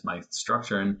that into my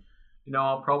structure, and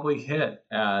I'll probably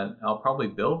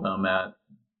build them at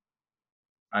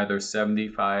either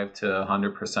 75 to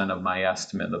 100% of my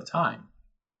estimate of time.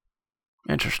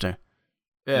 Interesting.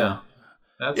 Yeah.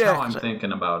 That's how I'm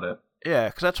thinking about it. Yeah,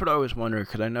 because that's what I was wondering,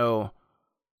 because I know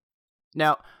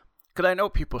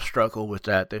people struggle with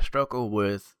that. They struggle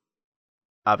with,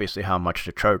 obviously, how much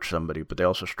to charge somebody, but they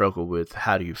also struggle with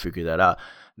how do you figure that out.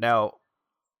 Now,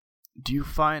 do you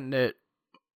find that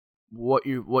what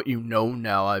you know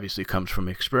now obviously comes from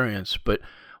experience, but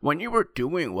when you were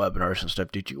doing webinars and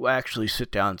stuff, did you actually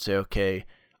sit down and say, okay,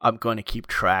 I'm going to keep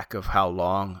track of how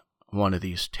long one of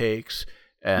these takes?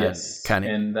 And yes,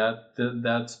 and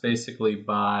that's basically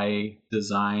by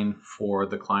design for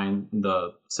the client,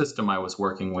 the system I was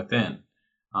working within.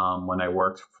 When I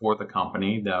worked for the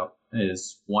company that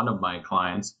is one of my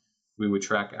clients, we would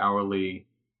track hourly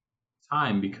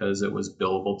time because it was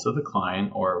billable to the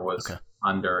client, or it was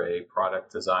under a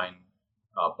product design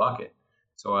bucket.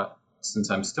 So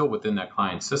since I'm still within that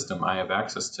client system, I have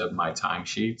access to my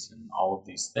timesheets and all of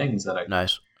these things that I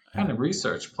kind of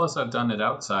research. Plus, I've done it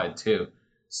outside too.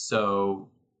 So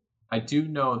I do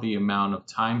know the amount of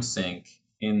time sink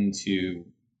into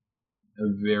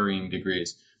varying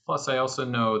degrees. Plus, I also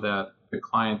know that the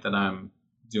client that I'm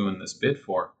doing this bid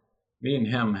for, me and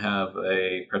him have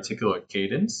a particular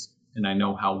cadence, and I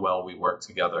know how well we work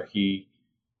together.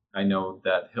 I know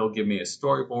that he'll give me a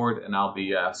storyboard, and I'll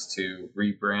be asked to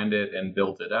rebrand it and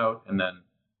build it out, and then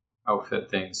outfit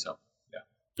things. So, yeah.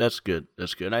 That's good.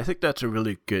 And I think that's a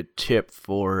really good tip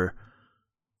for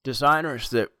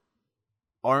designers that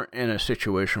aren't in a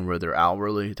situation where they're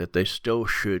hourly, that they still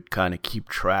should kind of keep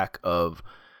track of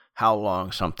how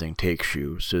long something takes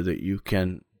you, so that you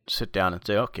can sit down and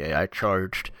say, okay, I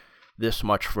charged this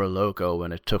much for a logo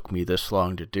and it took me this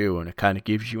long to do, and it kind of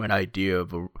gives you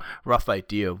a rough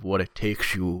idea of what it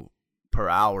takes you per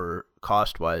hour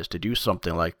cost-wise to do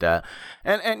something like that.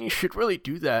 And you should really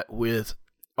do that with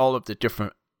all of the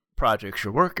different projects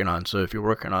you're working on. So if you're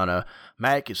working on a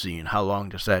magazine, how long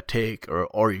does that take? Or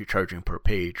are you charging per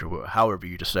page, or however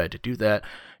you decide to do that?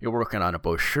 You're working on a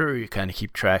brochure, you kind of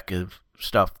keep track of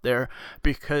stuff there,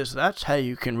 because that's how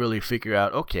you can really figure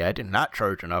out, okay, I did not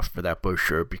charge enough for that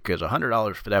brochure because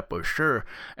 $100 for that brochure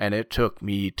and it took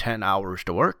me 10 hours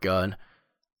to work on.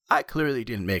 I clearly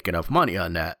didn't make enough money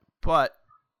on that. But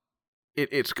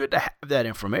it's good to have that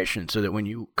information, so that when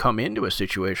you come into a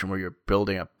situation where you're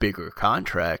building a bigger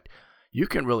contract, you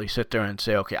can really sit there and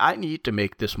say, okay, I need to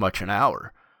make this much an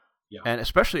hour. Yeah. And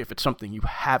especially if it's something you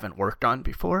haven't worked on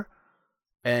before,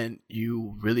 and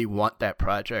you really want that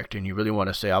project, and you really want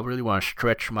to say, I really want to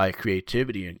stretch my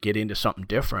creativity and get into something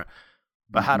different.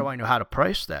 But how do I know how to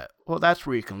price that? Well, that's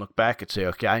where you can look back and say,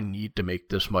 okay, I need to make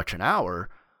this much an hour.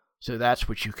 So that's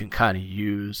what you can kind of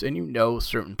use. And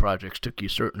certain projects took you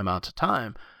certain amounts of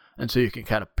time. And so you can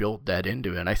kind of build that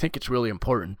into it. And I think it's really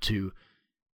important to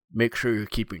make sure you're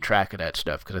keeping track of that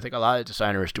stuff, because I think a lot of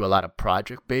designers do a lot of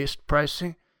project-based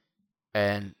pricing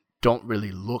and don't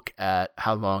really look at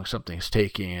how long something's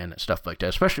taking and stuff like that,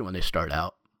 especially when they start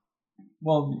out.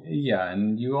 Well, yeah,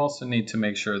 and you also need to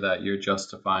make sure that you're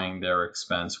justifying their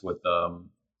expense with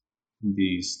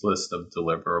these list of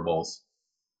deliverables.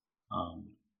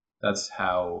 That's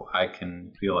how I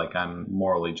can feel like I'm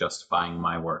morally justifying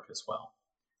my work as well.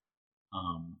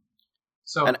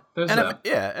 There's that.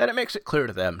 And it makes it clear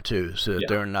to them too, so that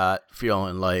they're not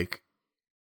feeling like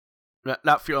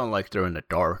they're in the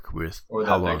dark with or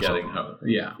how that long they're getting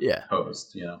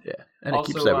hosed. Yeah, and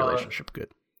also, it keeps that relationship good.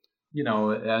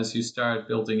 As you start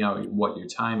building out what your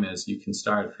time is, you can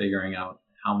start figuring out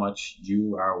how much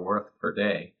you are worth per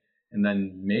day. And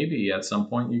then maybe at some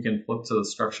point you can flip to the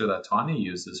structure that Tanya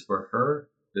uses for her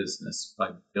business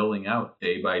by billing out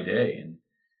day by day. And,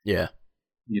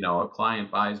 a client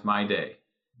buys my day.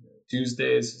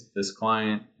 Tuesdays, this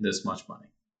client, this much money.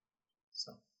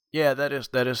 So Yeah, that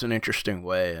is an interesting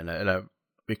way, and I'd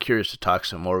be curious to talk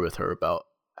some more with her about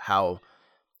how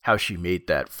she made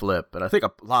that flip. And I think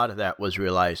a lot of that was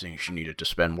realizing she needed to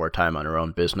spend more time on her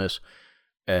own business.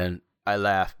 And I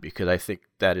laugh because I think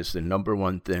that is the number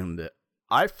one thing that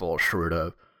I fall short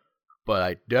of, but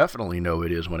I definitely know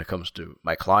it is when it comes to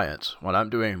my clients. When I'm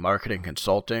doing marketing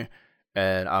consulting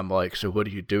and I'm like, so what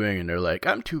are you doing? And they're like,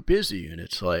 I'm too busy. And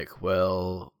it's like,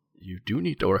 well, you do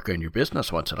need to work on your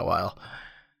business once in a while.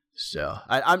 So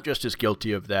I'm just as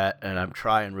guilty of that, and I'm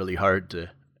trying really hard to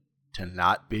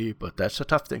not be, but that's a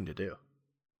tough thing to do.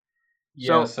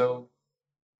 Yeah, so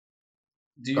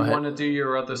do you Go want to do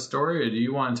your other story, or do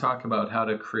you want to talk about how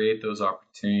to create those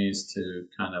opportunities to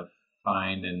kind of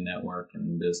find and network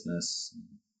and business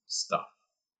stuff?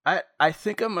 I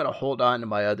think I'm going to hold on to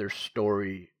my other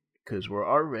story because we're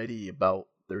already about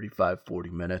 35, 40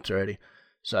 minutes already.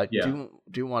 So I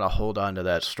do want to hold on to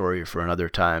that story for another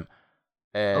time.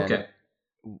 And okay.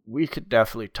 We could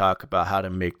definitely talk about how to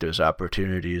make those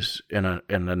opportunities in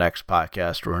the next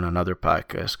podcast or in another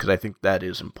podcast, because I think that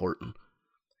is important.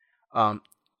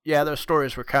 Yeah, those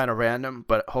stories were kind of random,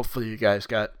 but hopefully you guys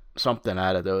got something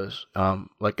out of those.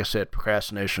 Like I said,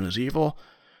 procrastination is evil.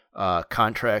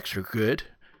 Contracts are good,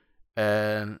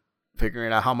 and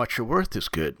figuring out how much you're worth is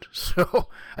good. So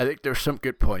I think there's some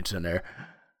good points in there.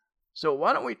 So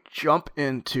why don't we jump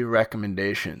into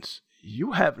recommendations?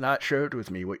 You have not shared with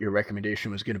me what your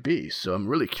recommendation was going to be, so I'm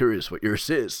really curious what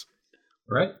yours is.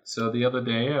 Right. So the other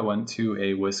day I went to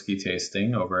a whiskey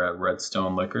tasting over at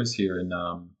Redstone Liquors here in,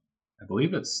 I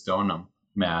believe it's Stoneham,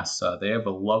 Mass. They have a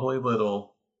lovely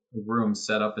little room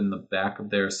set up in the back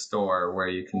of their store where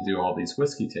you can do all these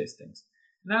whiskey tastings.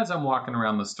 And as I'm walking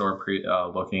around the store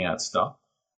looking at stuff,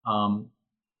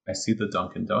 I see the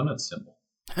Dunkin' Donuts symbol.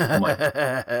 I'm like,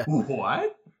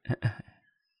 what?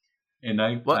 And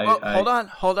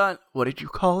hold on. What did you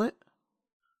call it?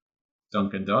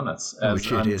 Dunkin' Donuts.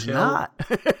 Which it is not.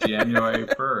 January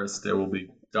 1st, there will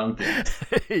be Dunkin'.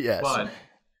 Yes. But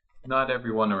not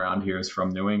everyone around here is from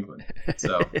New England.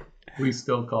 So we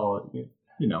still call it,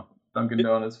 Dunkin'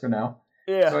 Donuts for now.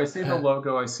 Yeah. So I see the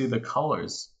logo, I see the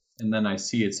colors, and then I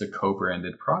see it's a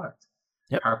co-branded product.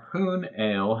 Yep. Harpoon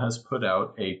Ale has put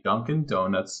out a Dunkin'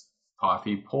 Donuts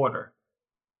coffee porter.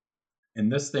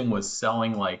 And this thing was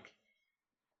selling like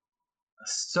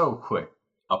so quick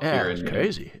up here. It's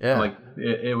crazy. Yeah. Like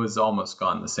it was almost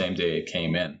gone the same day it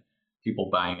came in. People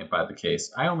buying it by the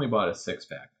case. I only bought a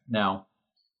 6-pack. Now,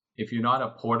 if you're not a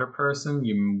porter person,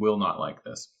 you will not like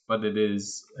this. But it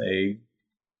is a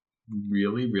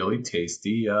really, really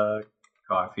tasty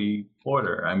coffee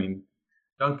porter. I mean,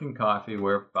 Dunkin' Coffee,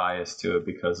 we're biased to it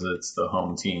because it's the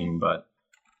home team. But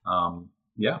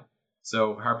yeah.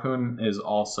 So Harpoon is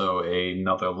also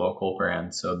another local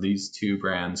brand. So these two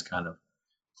brands kind of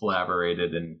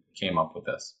collaborated and came up with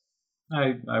this.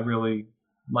 I really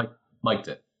liked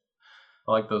it.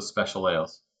 I like those special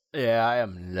ales. Yeah, I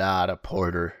am not a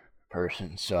porter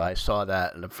person, so I saw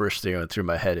that, and the first thing that went through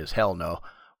my head is hell no.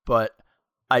 But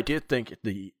I did think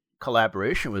the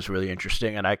collaboration was really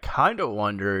interesting, and I kind of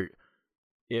wondered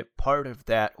if part of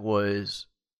that was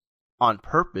on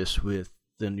purpose with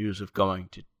the news of going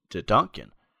to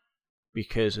Dunkin',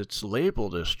 because it's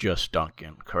labeled as just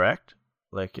Dunkin', correct?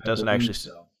 Like it doesn't actually.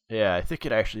 So. Yeah, I think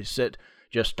it actually said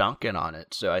just Dunkin' on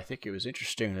it. So I think it was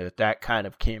interesting that kind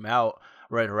of came out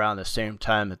right around the same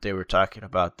time that they were talking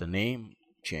about the name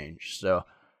change. So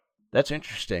that's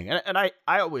interesting, and I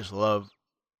always love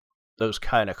those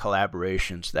kind of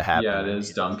collaborations that happen. Yeah, it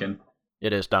is Dunkin'.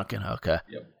 It is Dunkin'. Okay.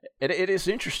 Yep. It is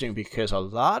interesting because a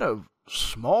lot of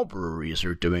small breweries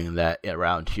are doing that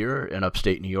around here in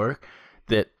upstate New York,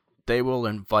 that they will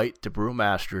invite the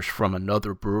brewmasters from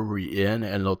another brewery in,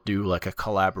 and they'll do like a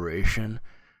collaboration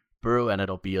brew, and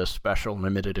it'll be a special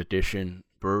limited edition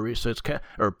brewery. So it's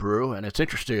brew, and it's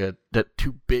interesting that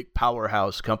two big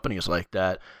powerhouse companies like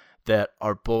that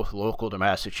are both local to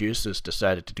Massachusetts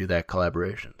decided to do that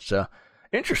collaboration. So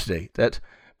interesting.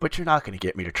 But you're not going to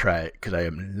get me to try it because I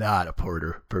am not a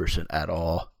porter person at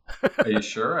all. Are you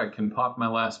sure? I can pop my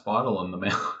last bottle in the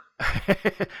mail.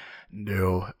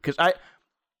 No, because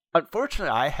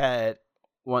unfortunately, I had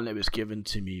one that was given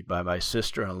to me by my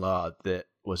sister-in-law that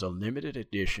was a limited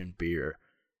edition beer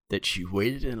that she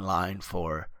waited in line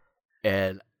for,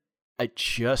 and I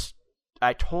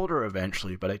told her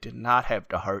eventually, but I did not have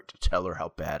the heart to tell her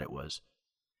how bad it was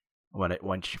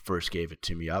when she first gave it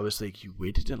to me. I was like, you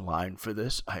waited in line for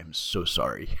this? I am so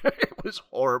sorry. It was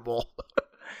horrible.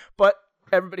 But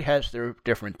everybody has their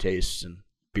different tastes in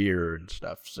beer and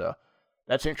stuff, so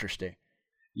that's interesting.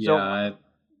 Yeah,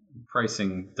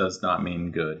 pricing does not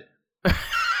mean good.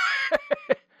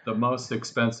 The most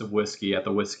expensive whiskey at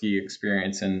the Whiskey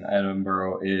Experience in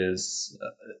Edinburgh is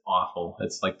awful.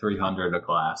 It's like $300 a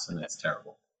glass, and it's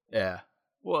terrible. Yeah.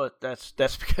 Well, that's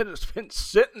because it's been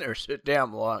sitting there so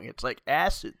damn long. It's like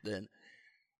acid then.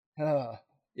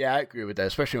 Yeah, I agree with that,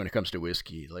 especially when it comes to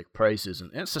whiskey. Like, price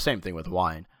isn't... And it's the same thing with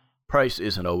wine. Price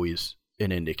isn't always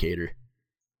an indicator.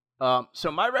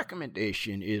 So my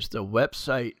recommendation is the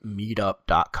website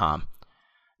meetup.com.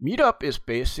 Meetup is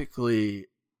basically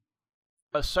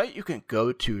a site you can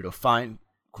go to find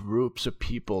groups of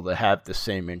people that have the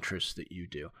same interests that you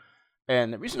do.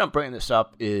 And the reason I'm bringing this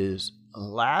up is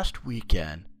last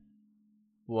weekend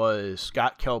was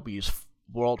Scott Kelby's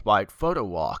Worldwide Photo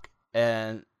Walk,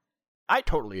 and I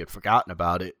totally had forgotten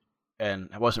about it, and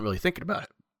I wasn't really thinking about it.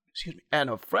 Excuse me. And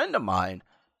a friend of mine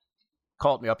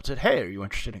called me up and said, "Hey, are you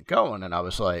interested in going?" And I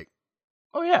was like,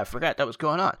 "Oh yeah, I forgot that was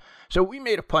going on." So we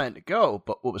made a plan to go,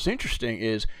 but what was interesting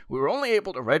is we were only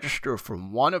able to register for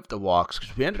one of the walks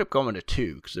because we ended up going to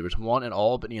two, because there was one in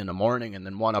Albany in the morning and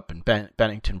then one up in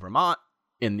Bennington, Vermont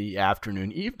in the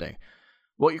afternoon, evening.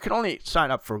 Well, you can only sign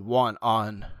up for one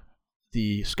on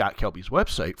the Scott Kelby's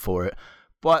website for it,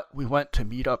 but we went to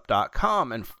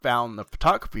meetup.com and found the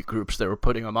photography groups that were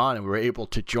putting them on, and we were able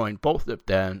to join both of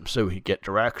them so we could get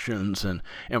directions and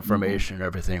information and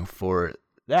everything for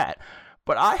that.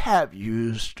 But I have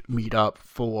used Meetup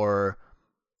for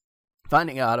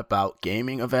finding out about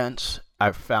gaming events.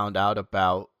 I've found out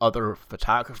about other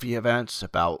photography events,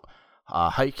 about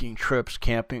hiking trips,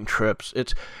 camping trips.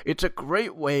 It's a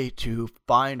great way to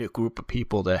find a group of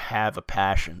people that have a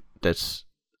passion that's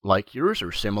like yours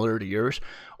or similar to yours.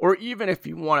 Or even if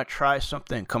you want to try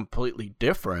something completely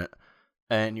different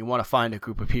and you want to find a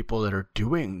group of people that are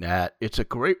doing that, it's a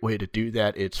great way to do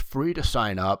that. It's free to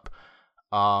sign up.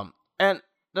 And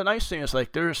the nice thing is,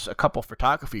 like, there's a couple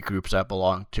photography groups I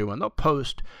belong to, and they'll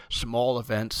post small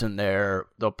events in there.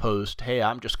 They'll post, "Hey,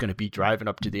 I'm just going to be driving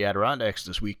up to the Adirondacks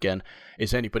this weekend.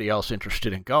 Is anybody else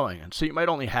interested in going?" And so you might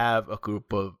only have a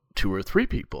group of 2 or 3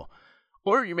 people.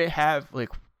 Or you may have,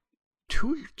 like,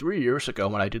 2 or 3 years ago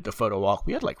when I did the photo walk,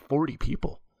 we had like 40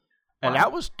 people. And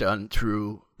that was done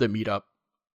through the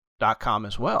meetup.com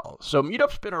as well. So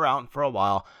Meetup's been around for a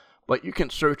while. But you can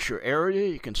search your area.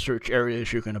 You can search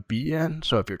areas you're going to be in.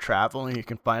 So if you're traveling, you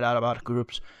can find out about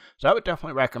groups. So I would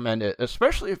definitely recommend it,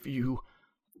 especially if you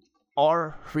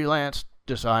are freelance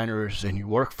designers and you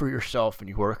work for yourself and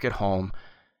you work at home.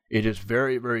 It is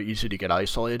very, very easy to get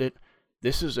isolated.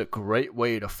 This is a great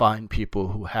way to find people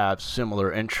who have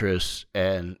similar interests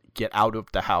and get out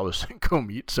of the house and go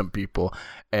meet some people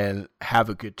and have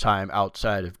a good time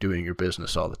outside of doing your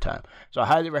business all the time. So I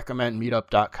highly recommend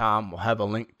meetup.com. We'll have a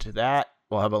link to that.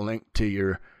 We'll have a link to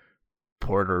your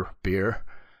porter beer,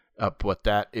 what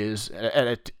that is. And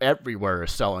it everywhere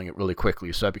is selling it really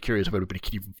quickly. So I'd be curious if anybody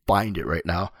can even find it right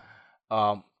now.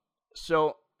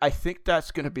 So I think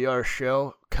that's going to be our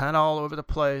show, kind of all over the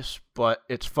place, but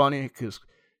it's funny because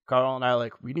Carl and I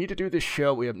we need to do this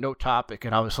show. We have no topic,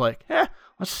 and I was like,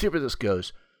 let's see where this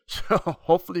goes. So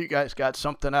hopefully you guys got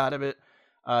something out of it.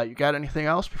 You got anything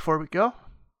else before we go?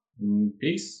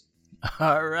 Peace.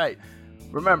 All right.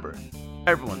 Remember,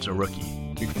 everyone's a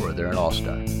rookie before they're an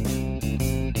all-star.